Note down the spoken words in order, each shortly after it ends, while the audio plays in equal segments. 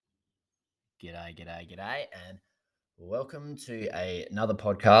G'day, and welcome to another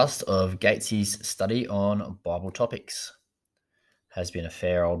podcast of Gatesy's study on Bible topics. Has been a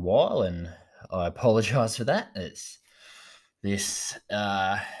fair old while, and I apologise for that. It's this,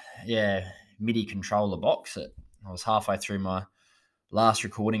 MIDI controller box that I was halfway through my last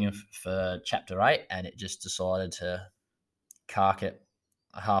recording for chapter 8, and it just decided to cark it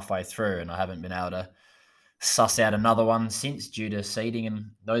halfway through, and I haven't been able to suss out another one since due to seeding and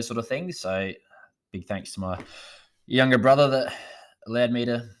those sort of things. So big thanks to my younger brother that allowed me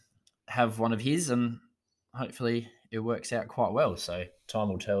to have one of his, and hopefully it works out quite well. So time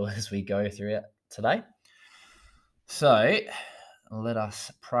will tell as we go through it today. So let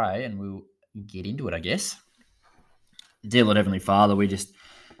us pray and we'll get into it, I guess. Dear Lord Heavenly Father, we just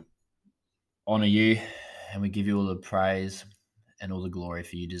honour you and we give you all the praise and all the glory,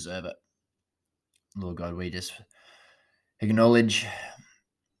 for you deserve it. Lord God, we just acknowledge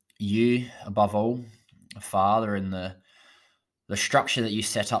you above all, Father, and the structure that you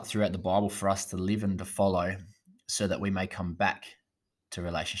set up throughout the Bible for us to live and to follow, so that we may come back to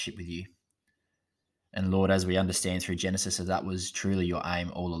relationship with you. And Lord, as we understand through Genesis, that was truly your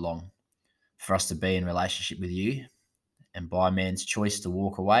aim all along, for us to be in relationship with you. And by man's choice to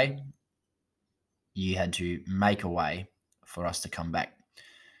walk away, you had to make a way for us to come back.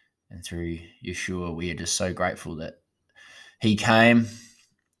 And through Yeshua, we are just so grateful that he came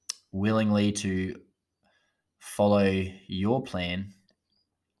willingly to follow your plan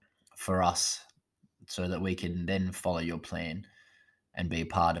for us, so that we can then follow your plan and be a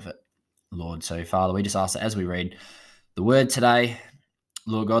part of it, Lord. So, Father, we just ask that as we read the word today,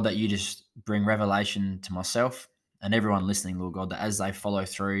 Lord God, that you just bring revelation to myself and everyone listening, Lord God, that as they follow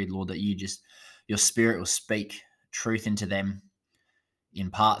through, Lord, that your Spirit will speak truth into them in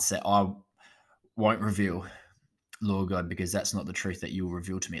parts that I won't reveal, Lord God, because that's not the truth that you'll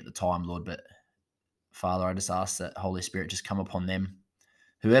reveal to me at the time, Lord. But Father, I just ask that Holy Spirit just come upon them,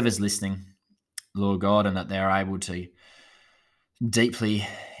 whoever's listening, Lord God, and that they're able to deeply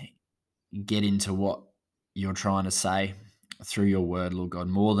get into what you're trying to say through your word, Lord God,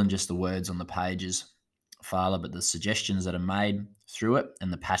 more than just the words on the pages, Father, but the suggestions that are made through it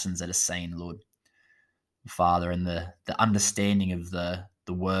and the patterns that are seen, Lord, Father, and the understanding of the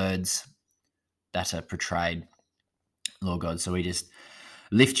words that are portrayed, Lord God. So we just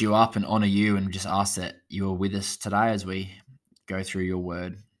lift you up and honor you, and just ask that you are with us today as we go through your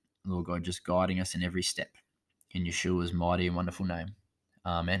word, Lord God, just guiding us in every step. In Yeshua's mighty and wonderful name.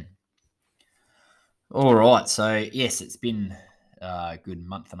 Amen. All right. So, yes, it's been a good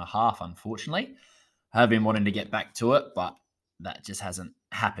month and a half, unfortunately. I have been wanting to get back to it, but that just hasn't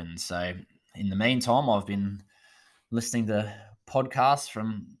happened. So, in the meantime, I've been listening to podcasts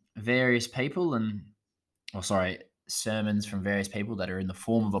from various people sermons from various people that are in the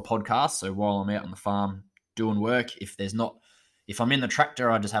form of a podcast. So while I'm out on the farm doing work, if I'm in the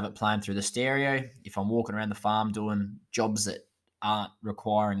tractor, I just have it playing through the stereo. If I'm walking around the farm doing jobs that aren't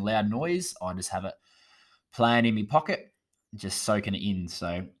requiring loud noise, I just have it playing in my pocket, just soaking it in.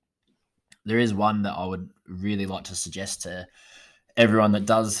 So there is one that I would really like to suggest to everyone that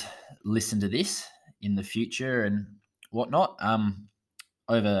does listen to this in the future and whatnot.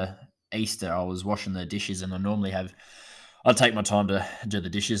 Over Easter, I was washing the dishes, and I take my time to do the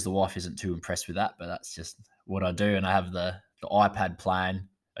dishes. The wife isn't too impressed with that, but that's just what I do. And I have the iPad playing.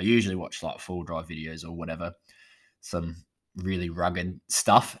 I usually watch like full drive videos or whatever, some really rugged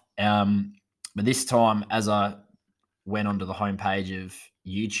stuff. But this time, as I went onto the homepage of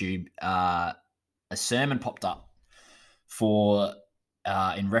YouTube, a sermon popped up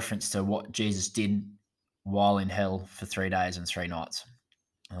in reference to what Jesus did while in hell for 3 days and 3 nights.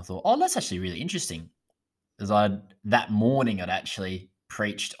 And I thought, that's actually really interesting. Because that morning I'd actually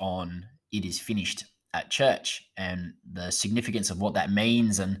preached on "It is finished" at church, and the significance of what that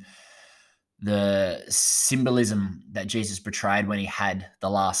means, and the symbolism that Jesus portrayed when he had the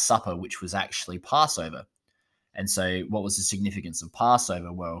Last Supper, which was actually Passover. And so what was the significance of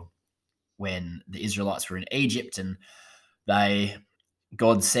Passover? Well, when the Israelites were in Egypt and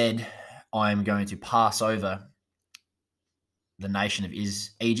God said, "I'm going to pass over the nation of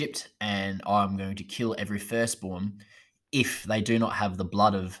Egypt, and I'm going to kill every firstborn if they do not have the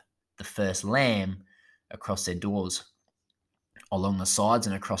blood of the first lamb across their doors, along the sides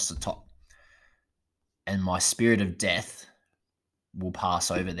and across the top. And my spirit of death will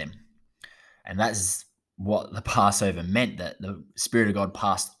pass over them." And that's what the Passover meant, that the Spirit of God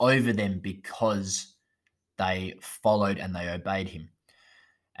passed over them because they followed and they obeyed him.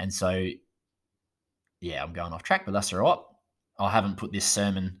 And so, yeah, I'm going off track, but that's all right. I haven't put this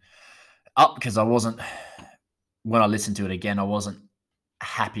sermon up because when I listened to it again, I wasn't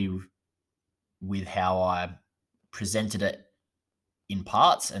happy with how I presented it in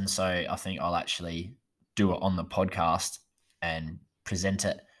parts. And so I think I'll actually do it on the podcast and present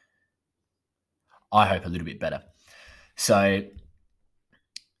it, I hope, a little bit better. So,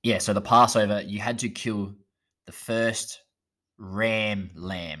 yeah, so the Passover, you had to kill the first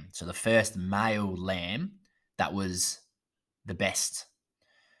lamb. So the first male lamb that was the best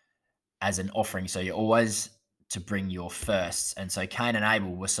as an offering. So you're always to bring your firsts. And so Cain and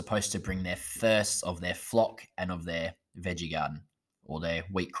Abel were supposed to bring their firsts of their flock and of their veggie garden or their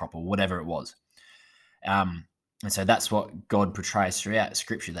wheat crop or whatever it was. And so that's what God portrays throughout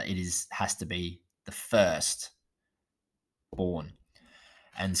Scripture, that it has to be the first born.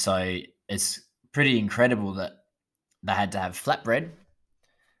 And so it's pretty incredible that they had to have flatbread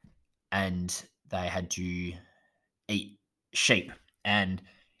and they had to eat sheep. And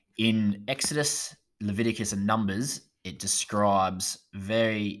in Exodus, Leviticus, and Numbers, it describes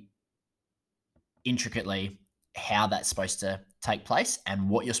very intricately how that's supposed to take place and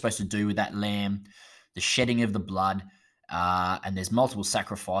what you're supposed to do with that lamb, the shedding of the blood, and there's multiple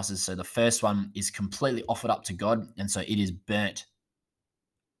sacrifices. So the first one is completely offered up to God, and so it is burnt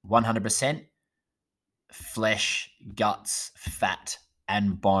 100%. Flesh, guts, fat,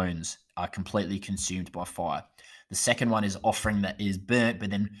 and bones are completely consumed by fire. The second one is offering that is burnt, but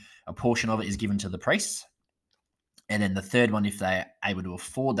then a portion of it is given to the priests. And then the third one, if they're able to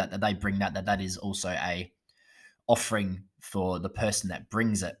afford that they bring that is also a offering for the person that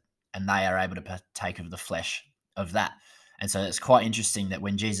brings it, and they are able to partake of the flesh of that. And so it's quite interesting that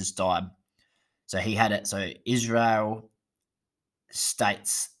when Jesus died, so he had it. So Israel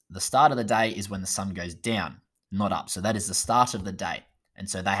states the start of the day is when the sun goes down, not up. So that is the start of the day. And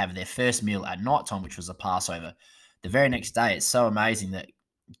so they have their first meal at night time, which was the Passover. The very next day, it's so amazing that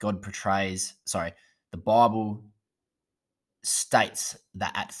the Bible states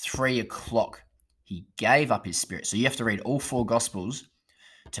that at 3 o'clock, he gave up his spirit. So you have to read all 4 Gospels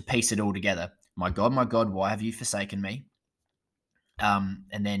to piece it all together. My God, why have you forsaken me? And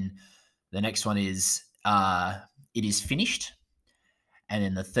then the next one is, it is finished. And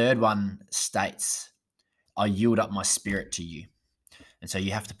then the third one states, I yield up my spirit to you. And so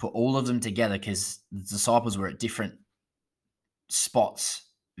you have to put all of them together because the disciples were at different spots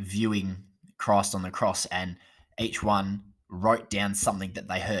viewing Christ on the cross, and each one wrote down something that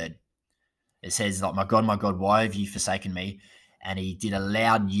they heard. It says, like, my God, why have you forsaken me? And he did a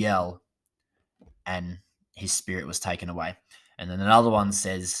loud yell and his spirit was taken away. And then another one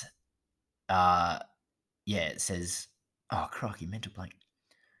says, it says, oh, crikey, mental blank.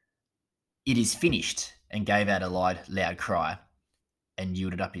 It is finished, and gave out a loud cry and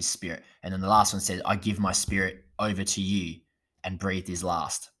yielded up his spirit. And then the last one says, I give my spirit over to you, and breathed his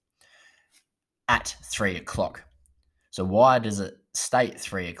last at 3 o'clock. So why does it state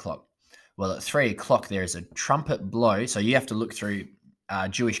 3 o'clock? Well, at 3 o'clock, there is a trumpet blow. So you have to look through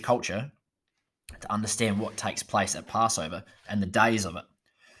Jewish culture to understand what takes place at Passover and the days of it.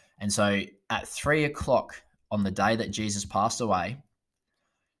 And so at 3 o'clock on the day that Jesus passed away,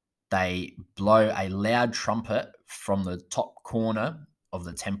 they blow a loud trumpet from the top corner of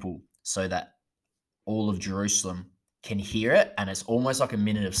the temple so that all of Jerusalem can hear it. And it's almost like a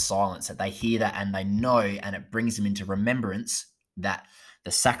minute of silence that they hear that and they know, and it brings them into remembrance that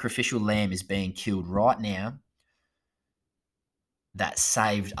the sacrificial lamb is being killed right now that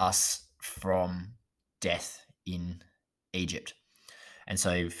saved us from death in Egypt. And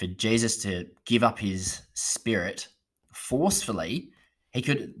so for Jesus to give up his spirit forcefully,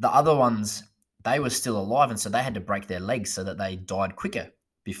 the other ones, they were still alive, and so they had to break their legs so that they died quicker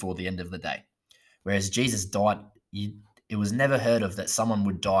before the end of the day. Whereas Jesus died, it was never heard of that someone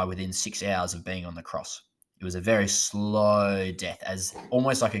would die within 6 hours of being on the cross. It was a very slow death, as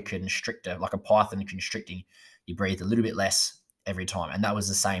almost like a constrictor, like a python constricting. You breathe a little bit less every time. And that was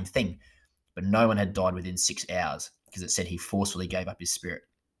the same thing. But no one had died within 6 hours because it said he forcefully gave up his spirit.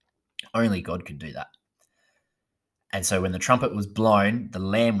 Only God could do that. And so when the trumpet was blown, the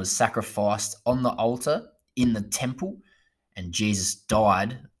lamb was sacrificed on the altar in the temple, and Jesus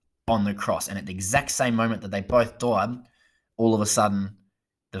died on the cross. And at the exact same moment that they both died, all of a sudden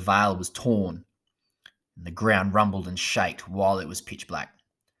the veil was torn and the ground rumbled and shaked while it was pitch black.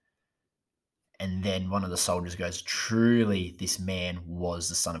 And then one of the soldiers goes, truly this man was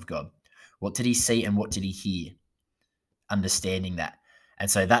the Son of God. What did he see and what did he hear? Understanding that.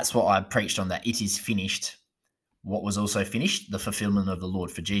 And so that's what I preached on, that it is finished. What was also finished? The fulfillment of the Lord.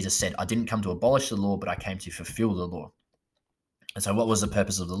 For Jesus said, I didn't come to abolish the law, but I came to fulfill the law. And so what was the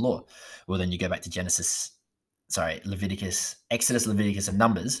purpose of the law? Well, then you go back to Leviticus, Exodus, Leviticus, and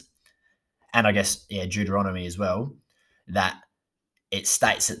Numbers. And I guess, Deuteronomy as well, that it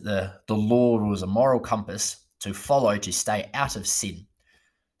states that the law was a moral compass to follow to stay out of sin.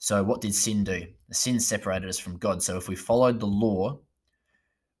 So what did sin do? Sin separated us from God. So if we followed the law,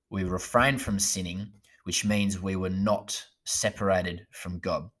 we refrained from sinning, which means we were not separated from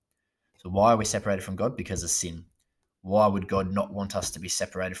God. So why are we separated from God? Because of sin. Why would God not want us to be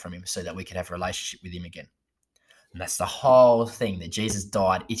separated from him so that we could have a relationship with him again? And that's the whole thing, that Jesus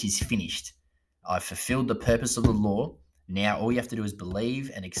died. It is finished. I've fulfilled the purpose of the law. Now all you have to do is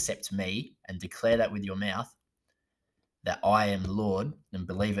believe and accept me and declare that with your mouth, that I am Lord, and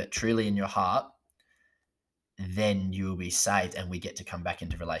believe it truly in your heart. Then you will be saved, and we get to come back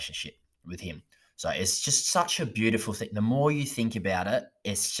into relationship with him. So it's just such a beautiful thing. The more you think about it,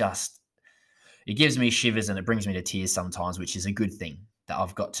 it gives me shivers and it brings me to tears sometimes, which is a good thing, that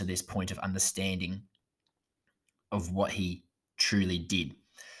I've got to this point of understanding of what he truly did.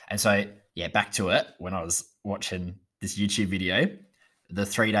 And so, yeah, back to it. When I was watching this YouTube video, the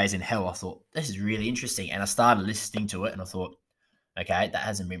 3 days in hell, I thought, this is really interesting. And I started listening to it and I thought, okay, that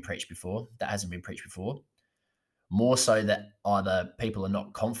hasn't been preached before. That hasn't been preached before. More so that either people are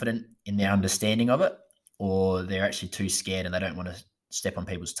not confident in their understanding of it, or they're actually too scared and they don't want to step on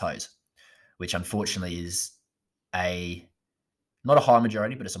people's toes, which unfortunately is not a high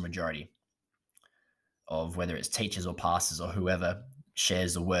majority, but it's a majority of, whether it's teachers or pastors or whoever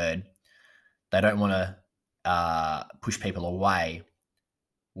shares the word. They don't want to push people away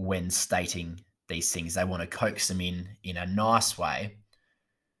when stating these things. They want to coax them in a nice way.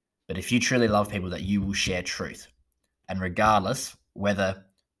 But if you truly love people, that you will share truth. And regardless whether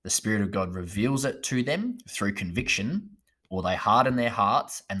the Spirit of God reveals it to them through conviction, or they harden their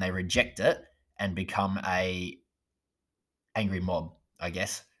hearts and they reject it and become a angry mob, I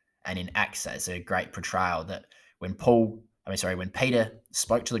guess. And in Acts, it's a great portrayal that when Peter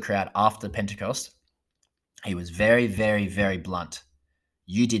spoke to the crowd after Pentecost, he was very, very, very blunt.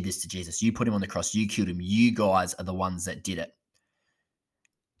 You did this to Jesus. You put him on the cross. You killed him. You guys are the ones that did it.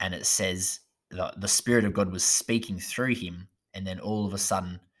 And it says the Spirit of God was speaking through him. And then all of a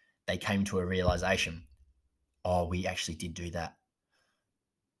sudden, they came to a realization, oh, we actually did do that.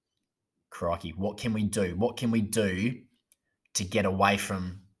 Crikey, what can we do? What can we do to get away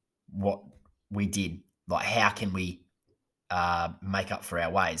from what we did? Like, how can we make up for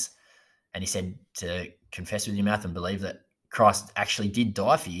our ways? And he said to confess with your mouth and believe that Christ actually did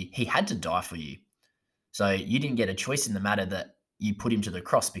die for you. He had to die for you. So you didn't get a choice in the matter that you put him to the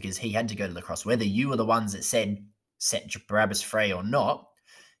cross, because he had to go to the cross. Whether you were the ones that said, set Barabbas free or not,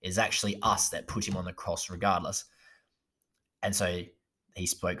 is actually us that put him on the cross regardless. And so he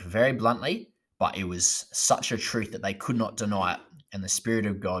spoke very bluntly, but it was such a truth that they could not deny it. And the Spirit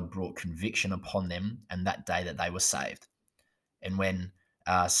of God brought conviction upon them, and that day that they were saved. And when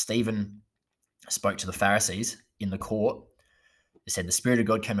Stephen spoke to the Pharisees in the court, it said the Spirit of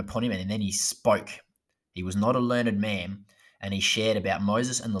God came upon him, and then he spoke. He was not a learned man, and he shared about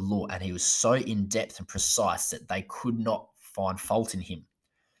Moses and the law, and he was so in depth and precise that they could not find fault in him.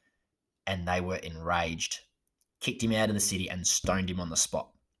 And they were enraged, kicked him out of the city, and stoned him on the spot.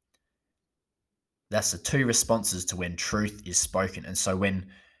 That's the two responses to when truth is spoken. And so when,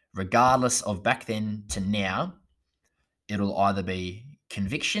 regardless of back then to now, it'll either be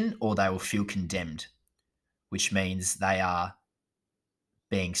conviction or they will feel condemned, which means they are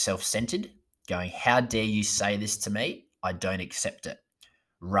being self-centered, going, how dare you say this to me? I don't accept it.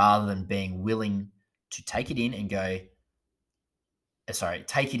 Rather than being willing to take it in and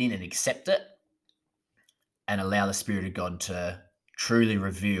take it in and accept it, and allow the Spirit of God to truly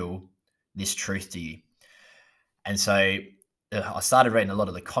reveal this truth to you. And so I started reading a lot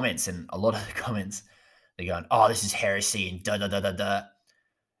of the comments, and a lot of the comments, they're going, oh, this is heresy and da da da da da.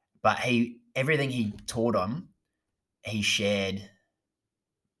 But everything he taught on, he shared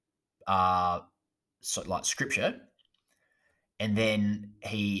like scripture, and then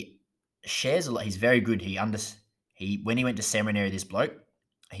he shares a lot. He's very good. When he went to seminary, this bloke,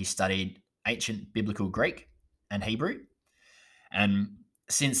 he studied ancient biblical Greek and Hebrew, and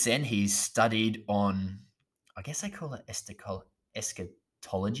since then he's studied on, I guess they call it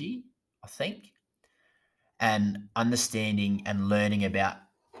eschatology, I think, and understanding and learning about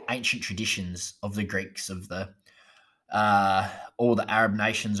ancient traditions of the Greeks, of the all the Arab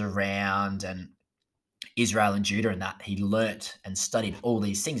nations around, and Israel and Judah, and that he learnt and studied all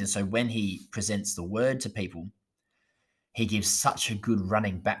these things. And so when he presents the word to people, he gives such a good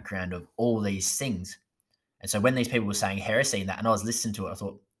running background of all these things. And so when these people were saying heresy and that, and I was listening to it, I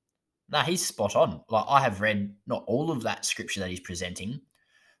thought, nah, he's spot on. Like, I have read not all of that scripture that he's presenting,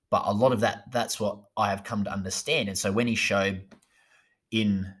 but a lot of that's what I have come to understand. And so when he showed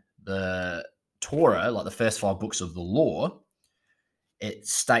in the Torah, like the first 5 books of the law, it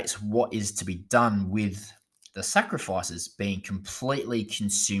states what is to be done with the sacrifices being completely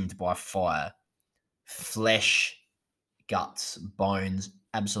consumed by fire, flesh, guts, bones,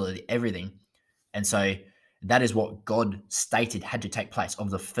 absolutely everything. And so that is what God stated had to take place of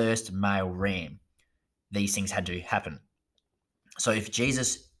the first male ram. These things had to happen. So if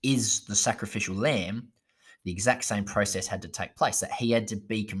Jesus is the sacrificial lamb, the exact same process had to take place, that he had to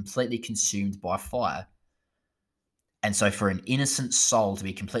be completely consumed by fire. And so for an innocent soul to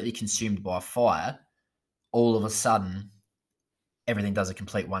be completely consumed by fire, all of a sudden, everything does a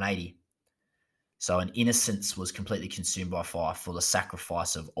complete 180. So an innocence was completely consumed by fire for the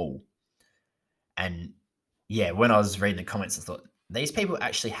sacrifice of all. And yeah, when I was reading the comments, I thought, these people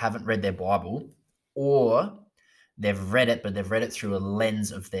actually haven't read their Bible, or they've read it, but they've read it through a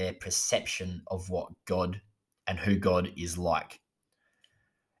lens of their perception of what God and who God is like.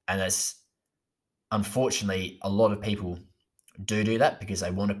 And that's unfortunately a lot of people do that because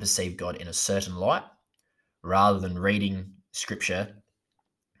they want to perceive God in a certain light rather than reading scripture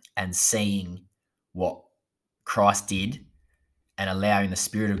and seeing what Christ did and allowing the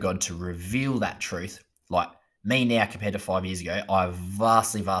Spirit of God to reveal that truth. Like me now compared to 5 years ago, I've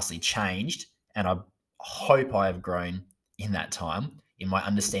vastly changed, and I hope I have grown in that time in my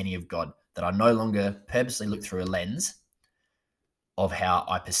understanding of God, that I no longer purposely look through a lens of how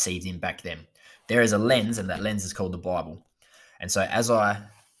I perceived him back then. There is a lens, and that lens is called the Bible. And so as I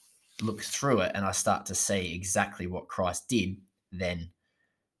look through it and I start to see exactly what Christ did, then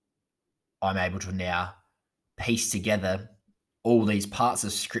I'm able to now piece together all these parts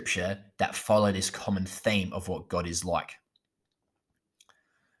of scripture that follow this common theme of what God is like.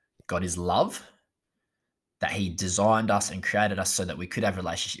 God is love, that he designed us and created us so that we could have a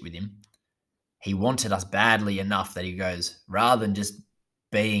relationship with him. He wanted us badly enough that he goes, rather than just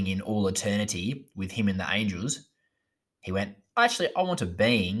being in all eternity with him and the angels, he went, actually, I want a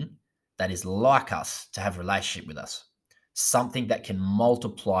being that is like us to have a relationship with us. Something that can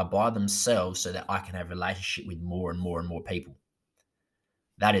multiply by themselves so that I can have a relationship with more and more and more people.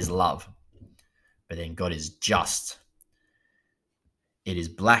 That is love. But then God is just. It is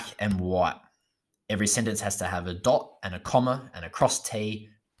black and white. Every sentence has to have a dot and a comma and a cross T.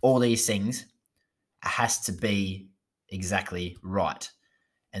 All these things has to be exactly right.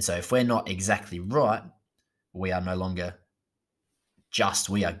 And so if we're not exactly right, we are no longer just.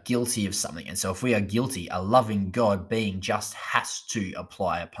 We are guilty of something. And so if we are guilty, a loving God being just has to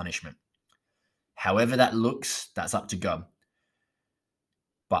apply a punishment. However that looks, that's up to God.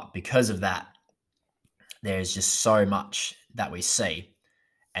 But because of that, there's just so much that we see.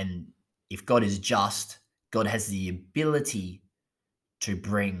 And if God is just, God has the ability to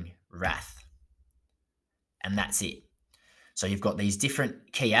bring wrath. And that's it. So you've got these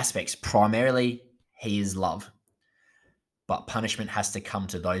different key aspects. Primarily, he is love. But punishment has to come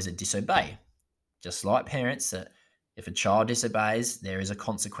to those that disobey. Just like parents, if a child disobeys, there is a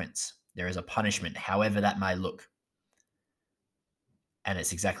consequence. There is a punishment, however that may look. And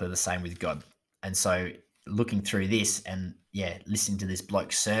it's exactly the same with God. And so looking through this and listening to this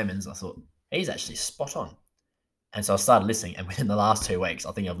bloke's sermons, I thought, he's actually spot on. And so I started listening, and within the last 2 weeks,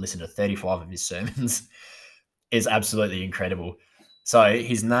 I think I've listened to 35 of his sermons. It's absolutely incredible. So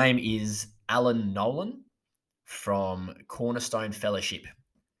his name is Alan Nolan from Cornerstone Fellowship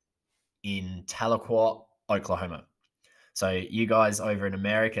in Tahlequah, Oklahoma. So you guys over in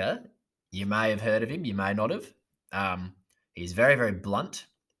America, you may have heard of him, you may not have. He's very, very blunt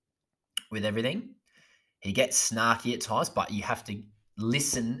with everything. He gets snarky at times, but you have to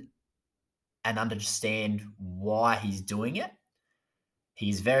listen and understand why he's doing it.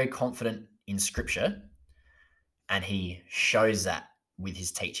 He's very confident in scripture, and he shows that with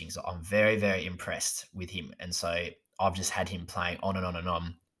his teachings. I'm very, very impressed with him. And so I've just had him playing on and on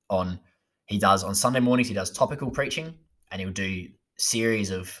and on. He does on Sunday mornings, he does topical preaching, and he'll do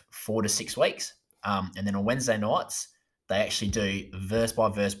series of 4 to 6 weeks. And then on Wednesday nights, they actually do verse by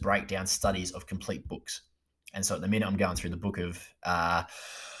verse breakdown studies of complete books. And so at the minute, I'm going through the book of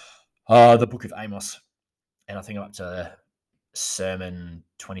Amos, and I think I'm up to sermon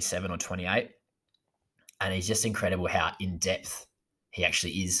 27 or 28. And he's just incredible how in depth he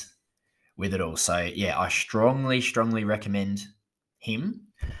actually is with it all. So yeah, I strongly recommend him.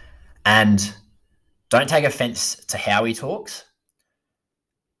 And don't take offense to how he talks.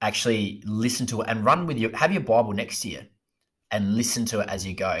 Actually listen to it and run with have your Bible next to you and listen to it as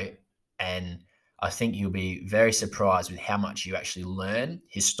you go. And I think you'll be very surprised with how much you actually learn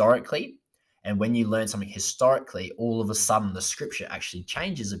historically. And when you learn something historically, all of a sudden the scripture actually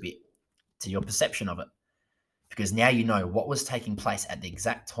changes a bit to your perception of it. Because now you know what was taking place at the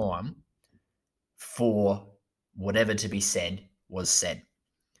exact time for whatever to be said was said,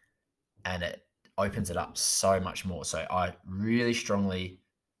 and it opens it up so much more. So I really strongly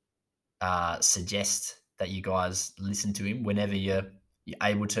suggest that you guys listen to him whenever you're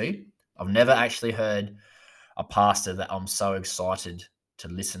able to. I've never actually heard a pastor that I'm so excited to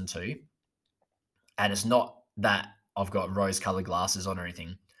listen to. And it's not that I've got rose-colored glasses on or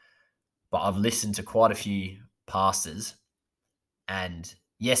anything, but I've listened to quite a few pastors, and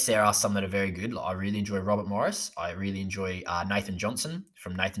yes, there are some that are very good. Like, I really enjoy Robert Morris. I really enjoy Nathan Johnson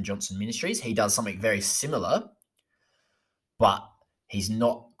from Nathan Johnson Ministries. He does something very similar, but he's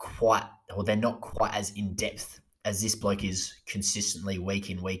not quite, or they're not quite as in depth as this bloke is consistently week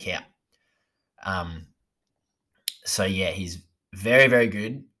in, week out. So yeah, he's very, very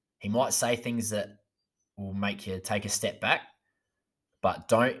good. He might say things that will make you take a step back, but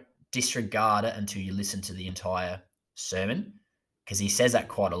don't disregard it until you listen to the entire sermon, because he says that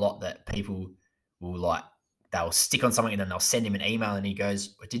quite a lot, that people will they'll stick on something and then they'll send him an email and he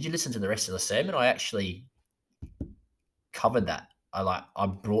goes, did you listen to the rest of the sermon? I actually covered that. I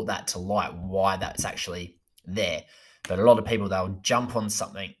brought that to light, why that's actually there. But a lot of people, they'll jump on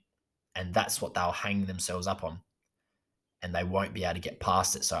something and that's what they'll hang themselves up on, and they won't be able to get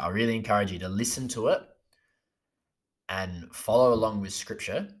past it. So I really encourage you to listen to it and follow along with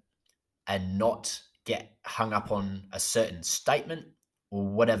scripture, and not get hung up on a certain statement or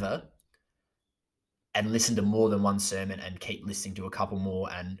whatever, and listen to more than one sermon and keep listening to a couple more,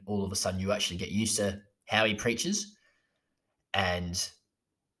 and all of a sudden you actually get used to how he preaches, and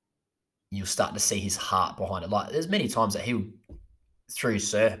you'll start to see his heart behind it. Like, there's many times that he'll, through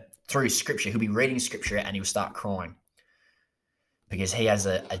scripture, he'll be reading scripture and he'll start crying, because he has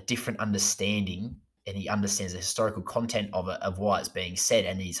a different understanding, and he understands the historical content of it, of why it's being said,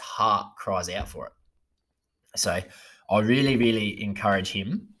 and his heart cries out for it. So I really, really encourage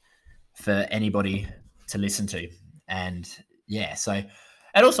him for anybody to listen to. And yeah, so,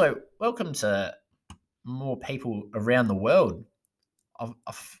 and also welcome to more people around the world. I'm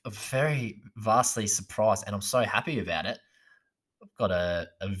very vastly surprised, and I'm so happy about it. I've got a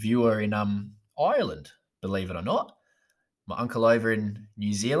viewer in Ireland, believe it or not. My uncle over in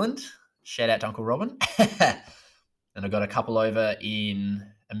New Zealand. Shout out to Uncle Robin. And I've got a couple over in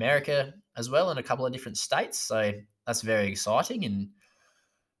America as well, in a couple of different states. So that's very exciting. And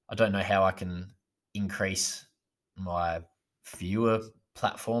I don't know how I can increase my viewer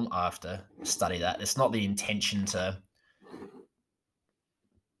platform after study that. It's not the intention to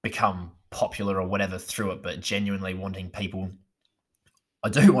become popular or whatever through it, but genuinely wanting people. I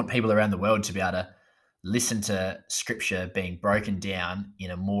do want people around the world to be able to listen to scripture being broken down in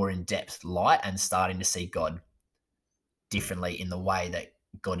a more in-depth light, and starting to see God differently in the way that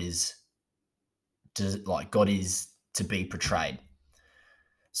God is to be portrayed,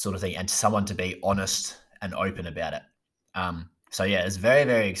 sort of thing, and someone to be honest and open about it. So yeah, it's very,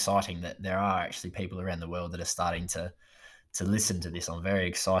 very exciting that there are actually people around the world that are starting to listen to this. I'm very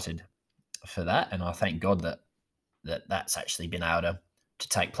excited for that, and I thank God that's actually been able to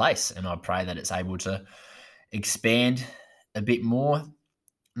take place, and I pray that it's able to expand a bit more.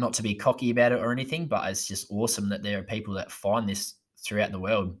 Not to be cocky about it or anything, but it's just awesome that there are people that find this throughout the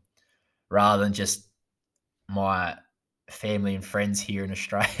world, rather than just my family and friends here in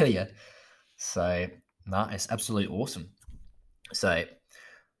Australia. So no, it's absolutely awesome. So,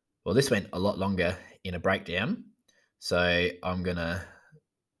 well, this went a lot longer in a breakdown, so I'm gonna,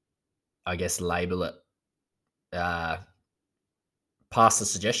 I guess, label it pastor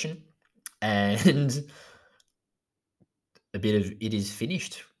suggestion, and a bit of it is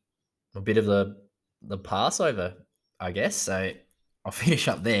finished. A bit of the Passover, I guess. So I'll finish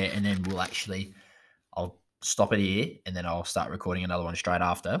up there, and then I'll stop it here, and then I'll start recording another one straight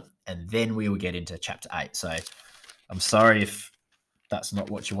after, and then we will get into chapter 8. So I'm sorry if that's not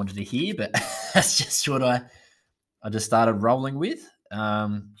what you wanted to hear, but that's just what I just started rolling with.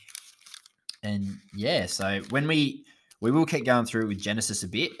 And yeah, so when we will keep going through with Genesis a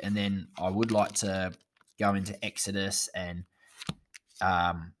bit, and then I would like to go into Exodus and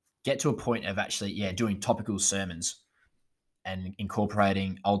get to a point of actually, doing topical sermons and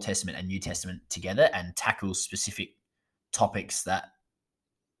incorporating Old Testament and New Testament together, and tackle specific topics that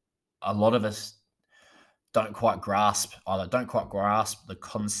a lot of us don't quite grasp, either don't quite grasp the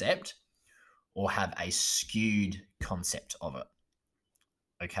concept or have a skewed concept of it.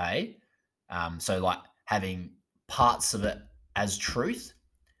 Okay. So like having parts of it as truth,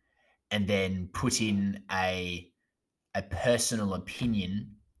 and then put in a personal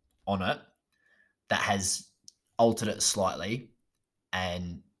opinion on it that has altered it slightly,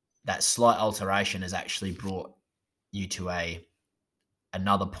 and that slight alteration has actually brought you to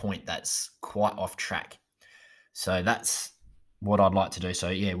another point that's quite off track. So that's what I'd like to do. So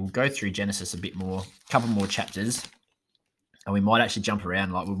yeah, we'll go through Genesis a bit more, a couple more chapters, and we might actually jump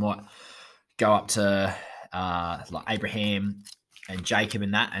around. Like we might go up to like Abraham and Jacob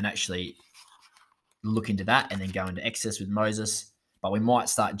and that, and actually look into that, and then go into Exodus with Moses. But we might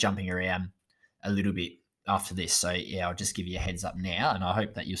start jumping around a little bit after this. So yeah, I'll just give you a heads up now, and I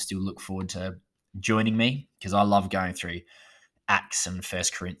hope that you'll still look forward to joining me, because I love going through Acts and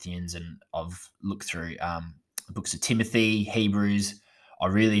First Corinthians, and I've looked through books of Timothy, Hebrews. I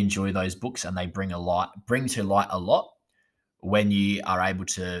really enjoy those books, and they bring to light a lot when you are able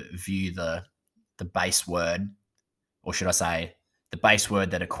to view the base word, or should I say, the base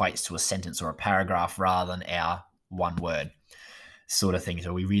word that equates to a sentence or a paragraph rather than our one word sort of thing.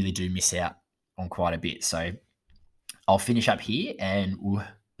 So we really do miss out on quite a bit. So I'll finish up here, and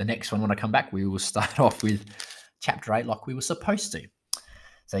the next one, when I come back, we will start off with chapter 8 like we were supposed to.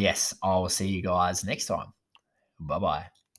 So yes, I will see you guys next time. Bye-bye.